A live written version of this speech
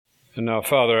And now,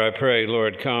 Father, I pray,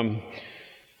 Lord, come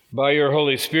by your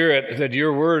Holy Spirit that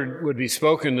your word would be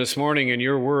spoken this morning and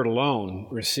your word alone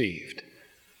received.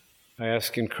 I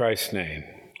ask in Christ's name.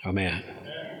 Amen.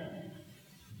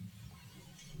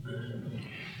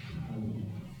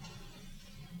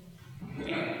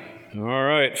 All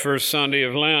right, first Sunday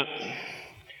of Lent.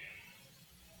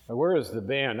 Where is the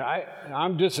band?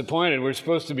 I'm disappointed. We're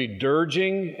supposed to be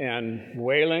dirging and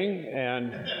wailing,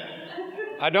 and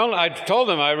I told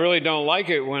them I really don't like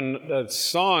it when a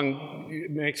song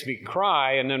makes me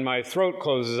cry and then my throat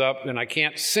closes up and I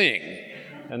can't sing.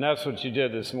 And that's what you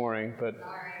did this morning, but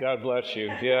God bless you.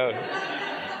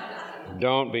 Yeah.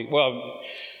 Don't be, well,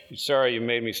 sorry you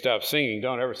made me stop singing.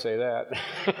 Don't ever say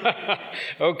that.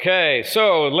 Okay,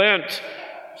 so Lent,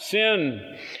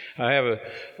 sin. I have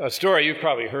a story. You've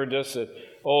probably heard this. An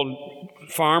old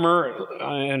farmer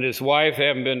and his wife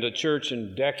haven't been to church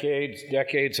in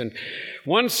decades. And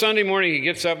one Sunday morning he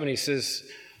gets up and he says,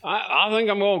 I think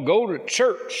I'm going to go to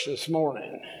church this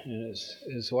morning. And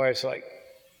his wife's like,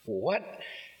 what? At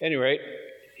any rate,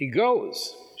 he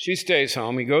goes. She stays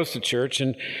home. He goes to church.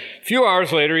 And a few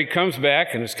hours later he comes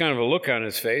back and there's kind of a look on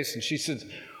his face. And she says,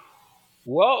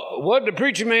 well, what did the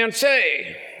preacher man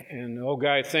say? And the old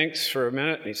guy thinks for a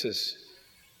minute and he says,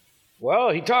 well,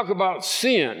 he talked about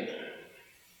sin.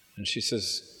 And she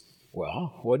says,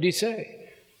 well, what did he say?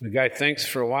 The guy thinks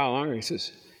for a while longer. He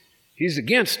says, he's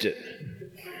against it.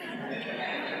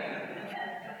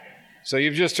 So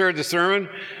you've just heard the sermon.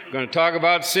 I'm going to talk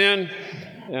about sin,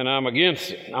 and I'm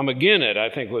against it. I'm against it, I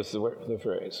think was the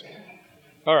phrase.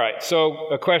 All right, so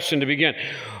a question to begin.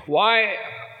 Why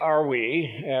are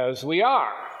we as we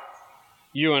are?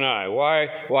 You and I.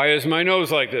 Why is my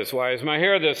nose like this? Why is my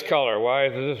hair this color? Why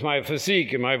is this my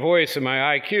physique and my voice and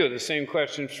my IQ? The same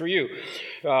question for you.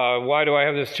 Why do I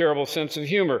have this terrible sense of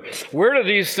humor? Where do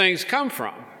these things come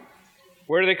from?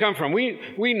 Where do they come from?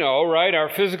 We know, right? Our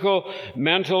physical,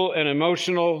 mental, and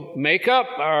emotional makeup,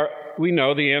 we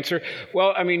know the answer.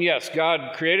 Well, I mean, yes,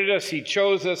 God created us. He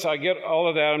chose us. I get all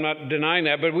of that. I'm not denying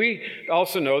that. But we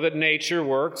also know that nature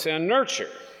works and nurture.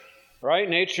 Right?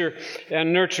 Nature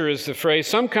and nurture is the phrase,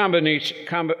 some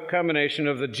combination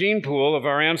of the gene pool of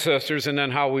our ancestors and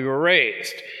then how we were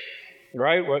raised.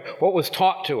 Right? What was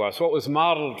taught to us? What was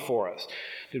modeled for us?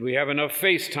 Did we have enough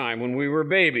face time when we were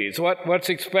babies? What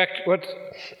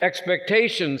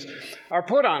expectations are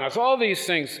put on us? All these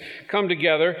things come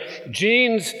together,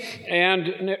 genes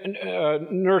and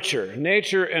nurture,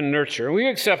 nature and nurture. And we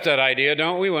accept that idea,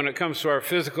 don't we, when it comes to our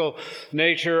physical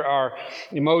nature, our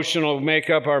emotional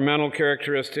makeup, our mental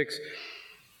characteristics.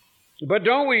 But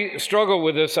don't we struggle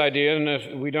with this idea, and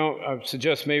if we don't, I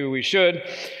suggest maybe we should,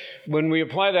 when we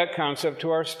apply that concept to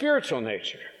our spiritual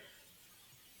nature.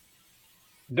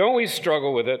 Don't we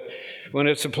struggle with it when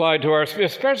it's applied to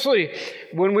especially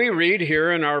when we read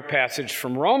here in our passage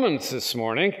from Romans this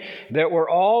morning that we're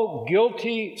all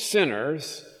guilty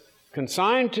sinners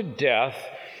consigned to death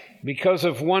because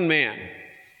of one man,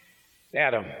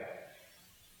 Adam,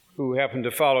 who happened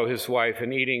to follow his wife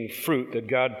in eating fruit that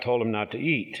God told him not to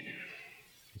eat.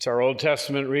 It's our Old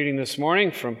Testament reading this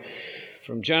morning from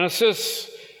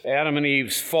Genesis. Adam and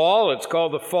Eve's fall. It's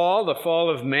called the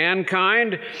fall of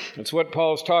mankind. It's what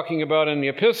Paul's talking about in the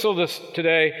epistle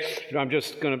today. I'm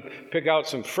just going to pick out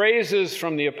some phrases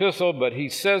from the epistle, but he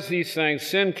says these things.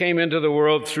 Sin came into the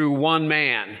world through one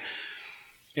man,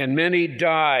 and many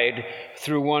died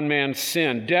through one man's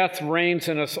sin. Death reigns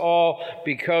in us all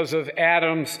because of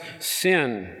Adam's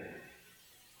sin.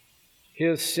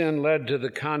 His sin led to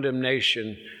the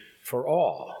condemnation for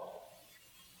all.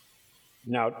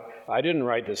 Now, I didn't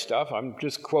write this stuff. I'm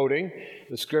just quoting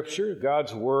the Scripture,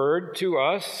 God's Word to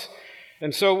us.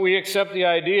 And so we accept the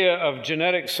idea of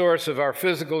genetic source of our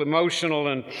physical, emotional,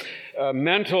 and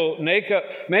mental makeup,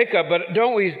 but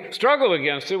don't we struggle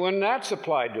against it when that's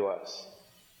applied to us?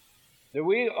 That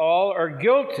we all are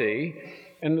guilty,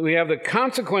 and we have the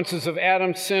consequences of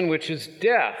Adam's sin, which is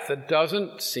death. That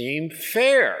doesn't seem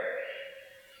fair.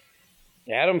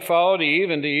 Adam followed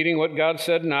Eve into eating what God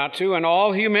said not to, and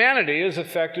all humanity is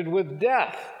affected with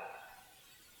death.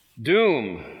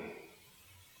 Doom.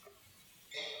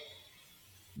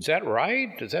 Is that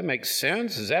right? Does that make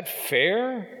sense? Is that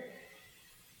fair?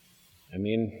 I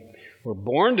mean, we're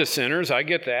born to sinners. I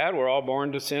get that. We're all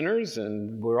born to sinners,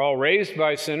 and we're all raised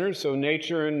by sinners, so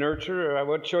nature and nurture,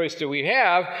 what choice do we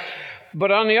have?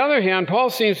 But on the other hand,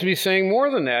 Paul seems to be saying more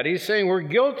than that. He's saying we're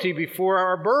guilty before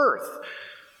our birth.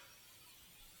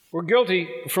 We're guilty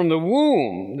from the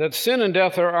womb, that sin and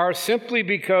death are ours simply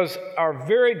because our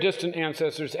very distant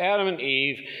ancestors, Adam and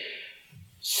Eve,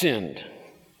 sinned.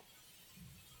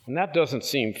 And that doesn't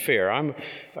seem fair.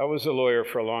 I was a lawyer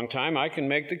for a long time. I can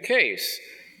make the case.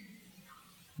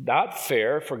 Not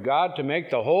fair for God to make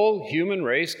the whole human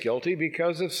race guilty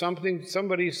because of something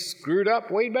somebody screwed up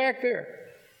way back there.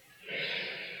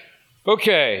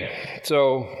 Okay,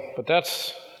 but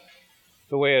that's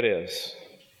the way it is.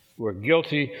 We're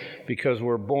guilty because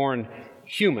we're born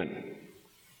human.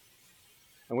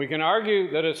 And we can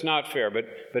argue that it's not fair,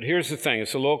 but here's the thing.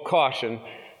 It's a little caution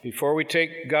before we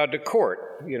take God to court,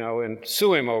 and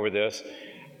sue him over this.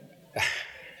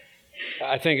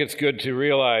 I think it's good to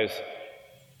realize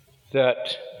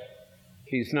that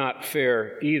he's not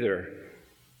fair either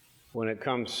when it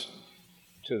comes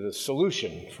to the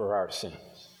solution for our sins.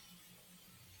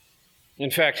 In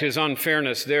fact, his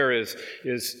unfairness there is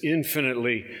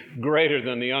infinitely greater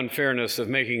than the unfairness of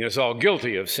making us all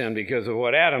guilty of sin because of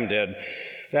what Adam did.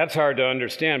 That's hard to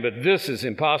understand, but this is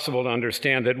impossible to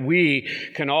understand, that we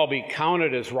can all be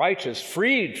counted as righteous,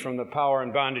 freed from the power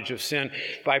and bondage of sin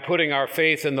by putting our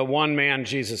faith in the one man,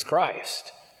 Jesus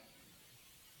Christ.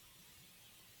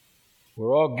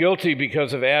 We're all guilty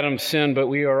because of Adam's sin, but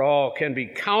we can be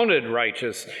counted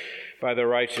righteous by the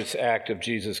righteous act of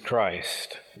Jesus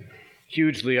Christ.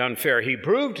 Hugely unfair. He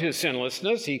proved his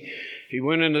sinlessness. He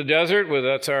went in the desert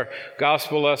that's our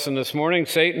gospel lesson this morning.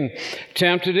 Satan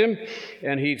tempted him,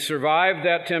 and he survived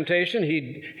that temptation.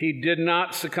 He did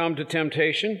not succumb to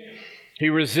temptation. He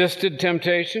resisted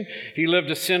temptation. He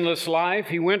lived a sinless life.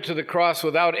 He went to the cross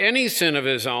without any sin of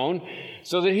his own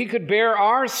so that he could bear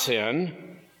our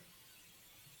sin.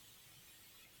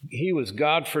 He was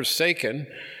God-forsaken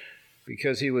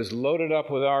because he was loaded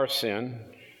up with our sin.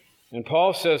 And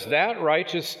Paul says that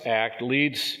righteous act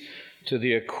leads to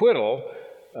the acquittal,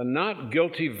 a not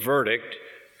guilty verdict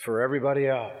for everybody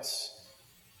else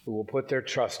who will put their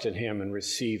trust in him and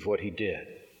receive what he did.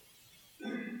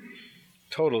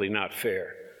 Totally not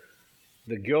fair.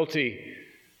 The guilty,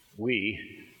 we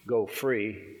go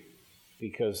free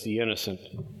because the innocent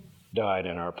died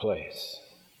in our place.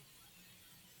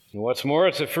 And what's more,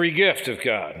 it's a free gift of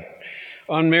God,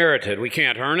 unmerited. We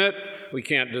can't earn it. We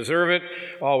can't deserve it.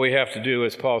 All we have to do,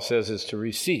 as Paul says, is to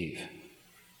receive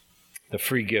the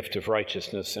free gift of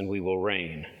righteousness, and we will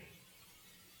reign.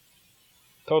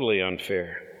 Totally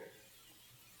unfair.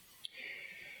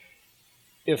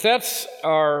 If that's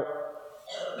our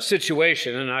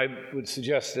situation, and I would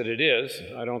suggest that it is,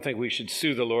 I don't think we should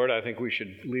sue the Lord. I think we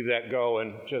should leave that go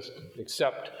and just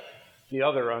accept the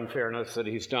other unfairness that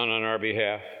he's done on our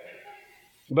behalf.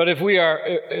 But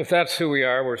if that's who we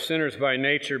are, we're sinners by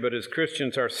nature, but as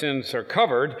Christians our sins are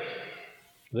covered,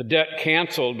 the debt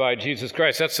canceled by Jesus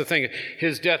Christ. That's the thing.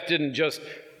 His death didn't just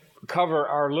cover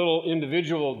our little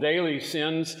individual daily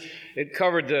sins. It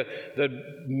covered the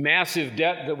massive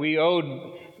debt that we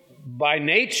owed by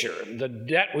nature, the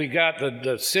debt we got,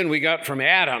 the sin we got from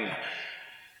Adam.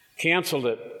 Canceled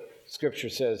it. Scripture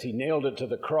says he nailed it to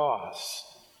the cross.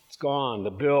 It's gone,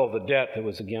 the bill, the debt that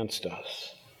was against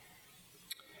us.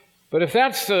 But if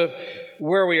that's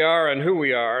where we are and who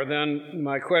we are, then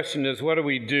my question is, what do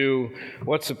we do?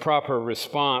 What's the proper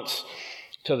response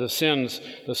to the sins,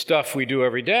 the stuff we do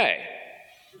every day?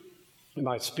 Am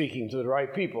I speaking to the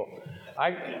right people?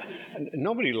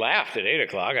 Nobody laughed at 8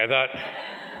 o'clock. I thought,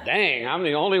 dang, I'm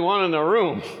the only one in the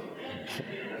room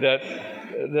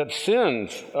that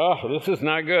sins. Oh, this is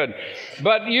not good.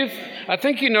 But I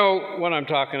think you know what I'm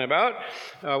talking about.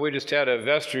 We just had a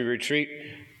vestry retreat,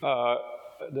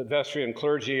 the vestry and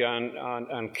clergy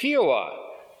on Kiowa,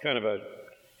 kind of a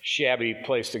shabby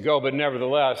place to go, but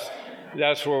nevertheless,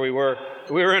 that's where we were.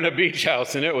 We were in a beach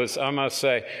house, and it was, I must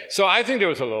say. So I think there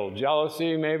was a little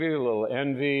jealousy, maybe a little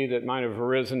envy that might have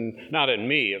arisen, not in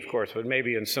me, of course, but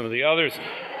maybe in some of the others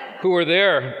who were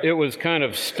there. It was kind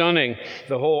of stunning.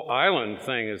 The whole island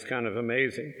thing is kind of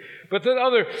amazing. But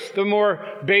the more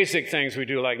basic things we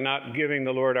do, like not giving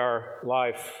the Lord our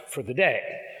life for the day.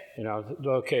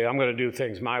 Okay, I'm going to do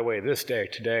things my way this day,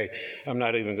 today. I'm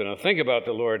not even going to think about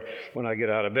the Lord when I get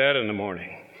out of bed in the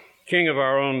morning. King of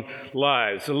our own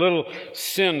lives. The little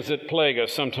sins that plague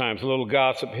us sometimes, a little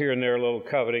gossip here and there, a little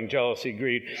coveting, jealousy,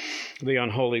 greed, the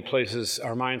unholy places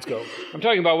our minds go. I'm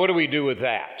talking about what do we do with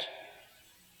that?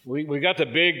 We got the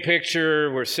big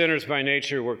picture. We're sinners by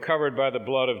nature. We're covered by the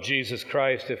blood of Jesus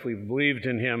Christ if we believed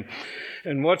in him.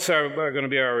 And what's going to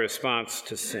be our response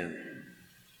to sin?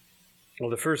 Well,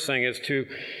 the first thing is to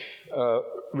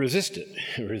resist it,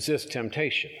 resist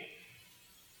temptation.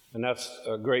 And that's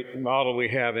a great model we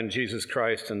have in Jesus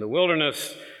Christ in the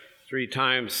wilderness. 3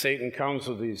 times Satan comes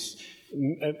with these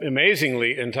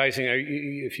amazingly enticing.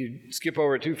 If you skip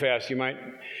over it too fast,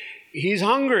 he's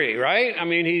hungry, right? I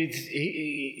mean,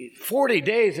 he's 40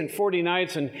 days and 40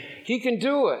 nights, and he can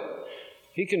do it.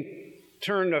 He can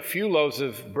turn a few loaves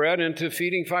of bread into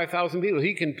feeding 5,000 people.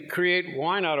 He can create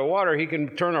wine out of water. He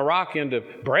can turn a rock into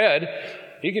bread.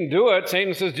 He can do it.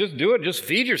 Satan says, just do it. Just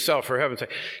feed yourself, for heaven's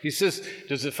sake. He says,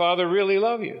 does the Father really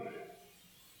love you?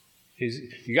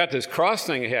 You got this cross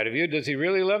thing ahead of you. Does he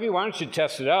really love you? Why don't you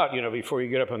test it out, before you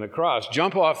get up on the cross?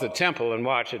 Jump off the temple and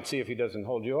watch and see if he doesn't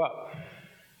hold you up.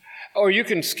 Or you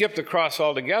can skip the cross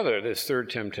altogether, this third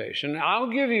temptation. I'll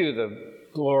give you the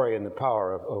glory and the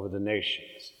power over the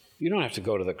nations. You don't have to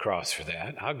go to the cross for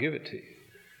that. I'll give it to you.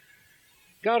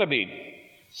 Got to be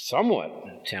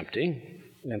somewhat tempting.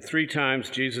 And 3 times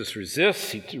Jesus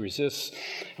resists. He resists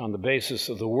on the basis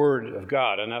of the Word of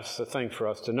God. And that's the thing for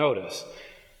us to notice.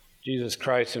 Jesus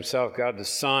Christ himself, God the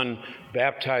Son,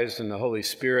 baptized in the Holy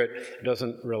Spirit,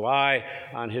 doesn't rely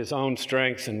on his own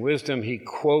strength and wisdom. He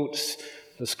quotes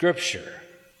the Scripture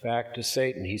back to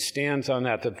Satan. He stands on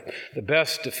that. The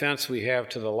best defense we have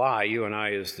to the lie, you and I,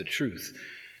 is the truth.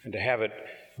 And to have it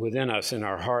within us, in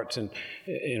our hearts and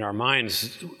in our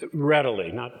minds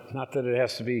readily. Not that it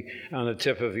has to be on the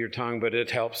tip of your tongue, but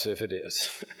it helps if it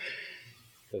is.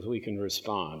 Because we can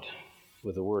respond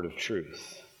with the word of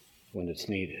truth when it's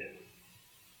needed.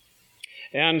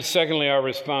 And secondly, our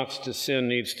response to sin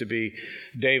needs to be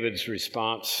David's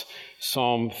response,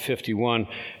 Psalm 51.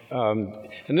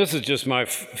 And this is just my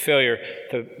failure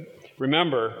to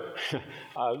remember,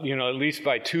 at least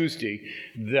by Tuesday,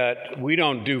 that we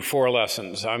don't do 4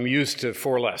 lessons. I'm used to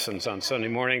 4 lessons on Sunday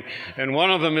morning, and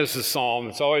one of them is the Psalm.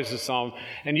 It's always the Psalm.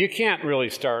 And you can't really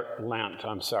start Lent,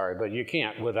 I'm sorry, but you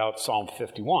can't without Psalm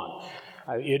 51.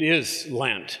 It is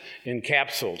Lent,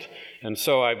 encapsulated. And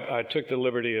so I took the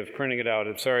liberty of printing it out.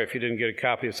 I'm sorry if you didn't get a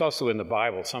copy. It's also in the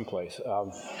Bible someplace.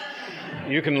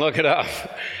 You can look it up.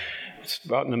 It's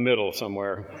about in the middle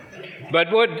somewhere.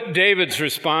 But what David's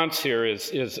response here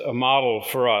is a model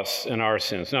for us in our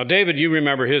sins. Now, David, you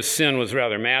remember his sin was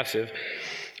rather massive.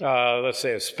 Let's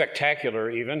say spectacular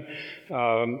even,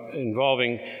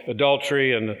 involving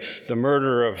adultery and the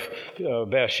murder of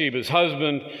Bathsheba's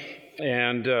husband,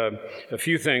 and a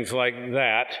few things like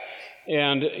that.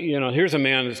 And, here's a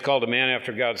man that's called a man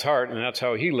after God's heart, and that's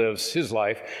how he lives his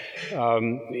life.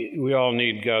 We all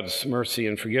need God's mercy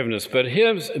and forgiveness. But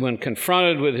when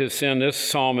confronted with his sin, this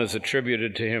psalm is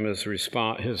attributed to him as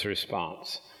his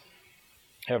response.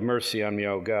 Have mercy on me,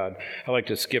 O God. I like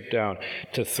to skip down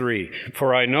to 3.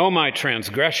 For I know my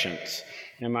transgressions,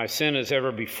 and my sin is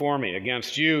ever before me.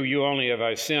 Against you only have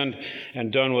I sinned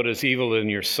and done what is evil in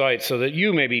your sight, so that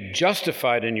you may be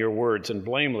justified in your words and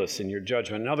blameless in your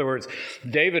judgment. In other words,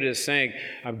 David is saying,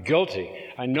 I'm guilty.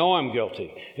 I know I'm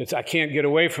guilty. I can't get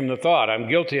away from the thought. I'm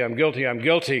guilty, I'm guilty, I'm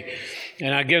guilty.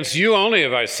 And against you only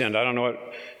have I sinned. I don't know what,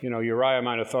 Uriah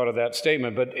might have thought of that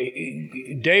statement, but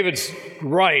David's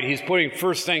right. He's putting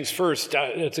first things first.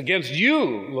 It's against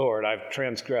you, Lord, I've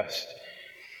transgressed.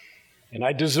 And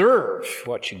I deserve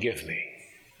what you give me.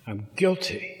 I'm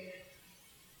guilty.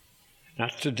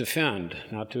 Not to defend,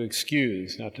 not to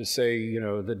excuse, not to say,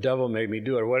 the devil made me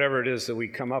do it, or whatever it is that we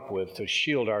come up with to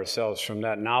shield ourselves from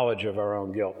that knowledge of our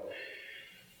own guilt.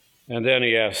 And then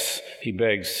he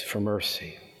begs for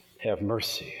mercy. Have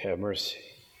mercy, have mercy.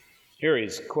 Here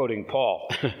he's quoting Paul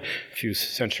a few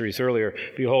centuries earlier.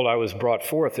 Behold, I was brought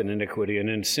forth in iniquity, and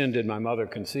in sin did my mother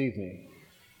conceive me.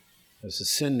 There's a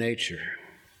sin nature.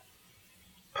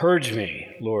 Purge me,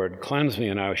 Lord, cleanse me,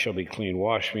 and I shall be clean.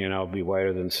 Wash me, and I'll be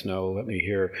whiter than snow. Let me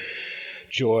hear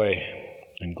joy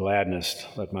and gladness.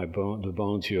 Let the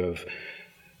bones you have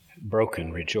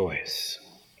broken rejoice.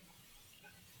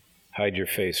 Hide your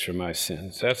face from my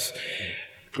sins. That's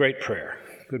great prayer.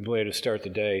 Good way to start the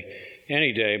day,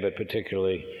 any day, but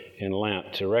particularly in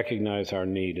Lent, to recognize our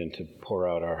need and to pour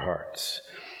out our hearts.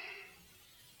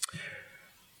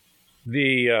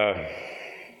 The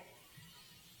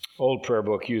old prayer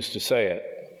book used to say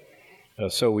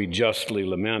it, so we justly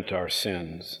lament our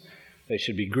sins. They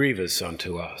should be grievous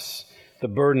unto us. The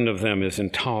burden of them is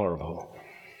intolerable.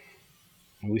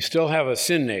 We still have a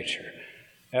sin nature.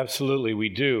 Absolutely, we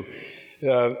do.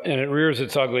 And it rears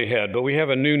its ugly head. But we have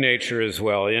a new nature as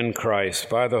well in Christ,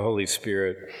 by the Holy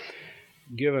Spirit,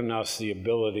 given us the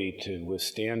ability to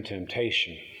withstand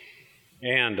temptation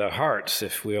and hearts,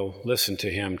 if we'll listen to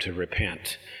him, to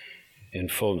repent in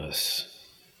fullness,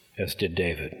 as did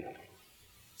David.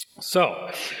 So,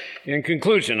 in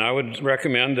conclusion, I would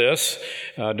recommend this.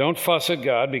 Don't fuss at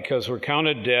God because we're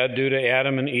counted dead due to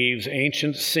Adam and Eve's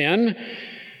ancient sin.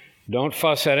 Don't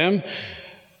fuss at him.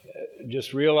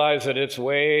 Just realize that it's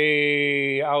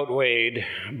way outweighed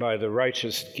by the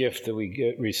righteous gift that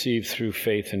we receive through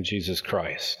faith in Jesus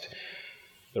Christ,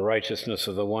 the righteousness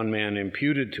of the one man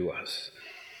imputed to us.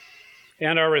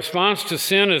 And our response to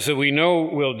sin is that we know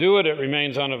we'll do it. It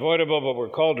remains unavoidable, but we're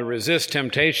called to resist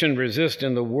temptation, resist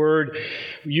in the Word,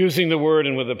 using the Word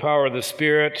and with the power of the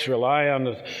Spirit, to rely on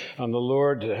the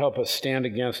Lord to help us stand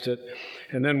against it.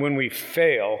 And then when we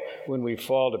fail, when we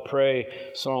fall, to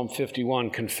pray Psalm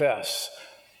 51, confess,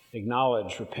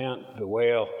 acknowledge, repent,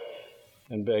 bewail,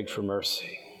 and beg for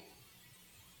mercy.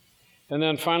 And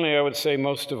then finally, I would say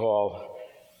most of all,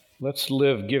 let's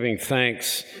live giving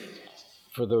thanks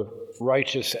for the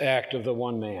righteous act of the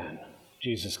one man,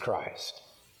 Jesus Christ,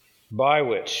 by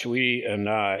which you and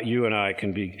I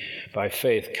can be, by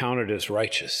faith, counted as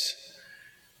righteous,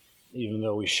 even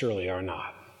though we surely are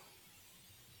not.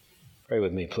 Pray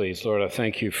with me, please. Lord, I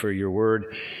thank you for your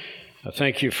word. I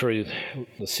thank you for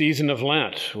the season of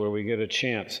Lent, where we get a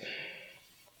chance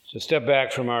to step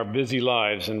back from our busy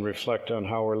lives and reflect on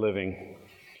how we're living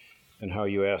and how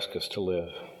you ask us to live.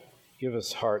 Give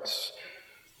us hearts,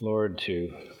 Lord,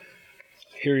 to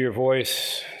hear your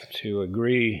voice, to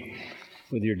agree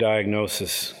with your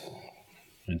diagnosis,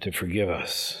 and to forgive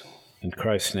us. In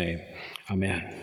Christ's name, amen.